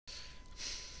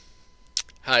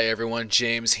Hi everyone,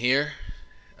 James here.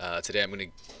 Today I'm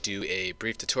going to do a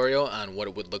brief tutorial on what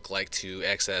it would look like to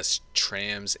access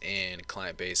Trams and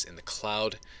ClientBase in the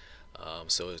cloud.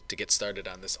 So to get started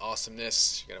on this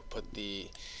awesomeness, you're going to put the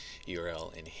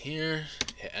URL in here,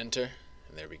 hit enter,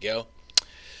 and there we go.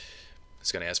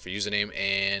 It's going to ask for username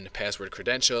and password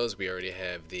credentials. We already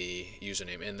have the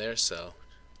username in there, so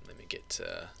let me get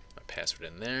my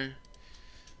password in there,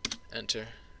 enter,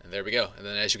 and there we go. And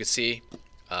then as you can see,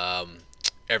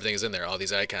 everything is in there. All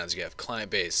these icons. You have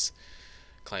ClientBase,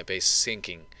 ClientBase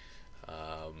syncing,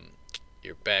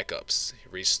 your backups,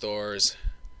 restores,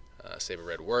 save a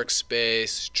red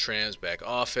workspace, Trams back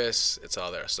office. It's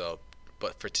all there. So,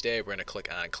 but for today, we're going to click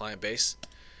on ClientBase.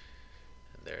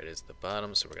 And there it is at the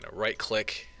bottom. So we're going to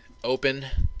right-click, open.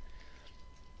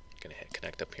 Going to hit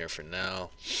connect up here for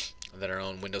now. And then our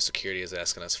own Windows security is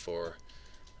asking us for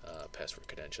password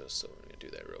credentials. So we're going to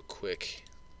do that real quick.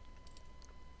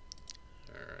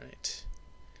 Alright,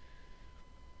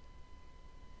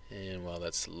 and while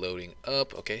that's loading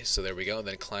up, okay, so there we go.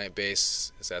 Then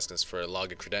ClientBase is asking us for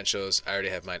login credentials. I already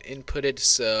have mine inputted,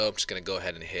 so I'm just going to go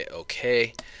ahead and hit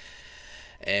OK,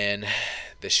 and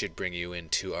this should bring you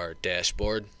into our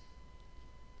dashboard.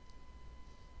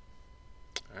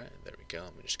 Alright, there we go.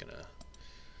 I'm just going to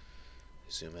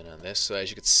zoom in on this. So as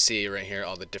you can see right here,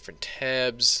 all the different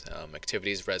tabs,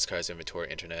 activities, res cards, inventory,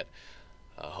 internet,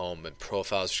 home, and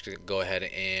profiles. We're going to go ahead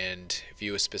and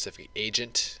view a specific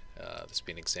agent. This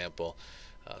being an example.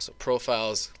 So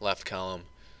profiles, left column,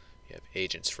 you have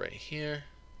agents right here.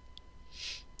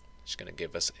 Just going to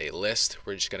give us a list.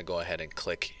 We're just going to go ahead and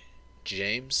click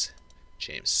James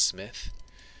Smith,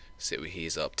 see what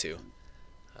he's up to.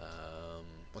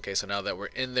 Okay, so now that we're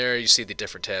in there, you see the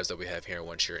different tabs that we have here.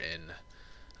 Once you're in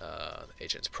the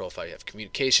agent's profile, you have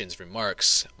communications,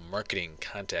 remarks, marketing,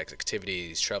 contacts,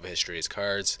 activities, travel histories,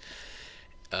 cards,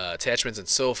 attachments, and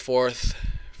so forth.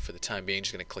 For the time being,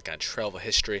 just going to click on travel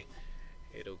history.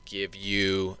 It'll give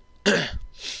you the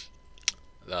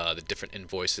different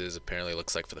invoices. Apparently, it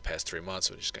looks like for the past 3 months.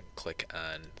 So we're just going to click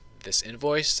on this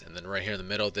invoice, and then right here in the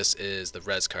middle, this is the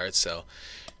res card. So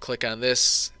click on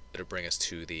this. It'll bring us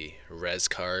to the res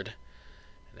card,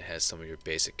 and it has some of your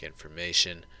basic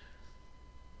information.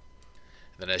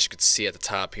 Then as you can see at the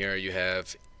top here, you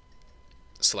have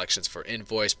selections for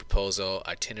invoice, proposal,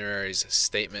 itineraries,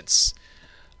 statements,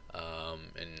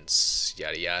 and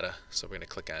yada yada. So we're going to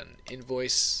click on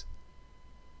invoice.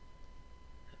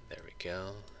 There we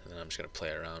go. And then I'm just going to play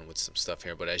around with some stuff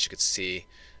here. But as you can see,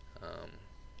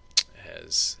 it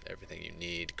has everything you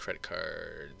need. Credit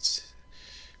cards,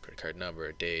 credit card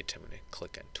number, date. I'm going to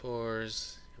click on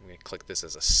tours. I'm going to click this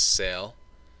as a sale.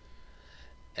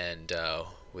 And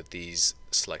with these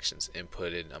selections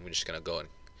inputted, I'm just going to go in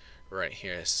right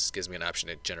here. This gives me an option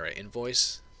to generate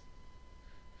invoice.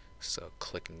 So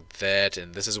clicking that,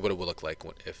 and this is what it will look like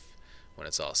when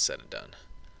it's all said and done.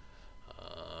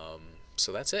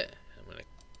 So that's it. I'm going to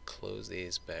close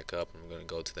these back up. I'm going to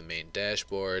go to the main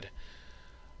dashboard.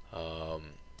 So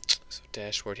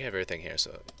dashboard, you have everything here.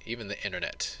 So even the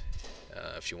internet,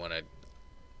 if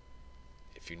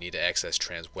you need to access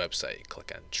Trams website, you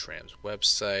click on Trams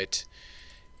website.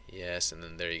 Yes, and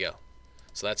then there you go.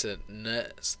 So that's it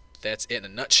in a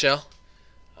nutshell.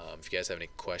 If you guys have any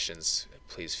questions,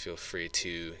 please feel free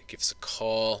to give us a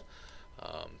call.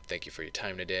 Thank you for your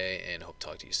time today, and hope to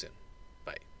talk to you soon.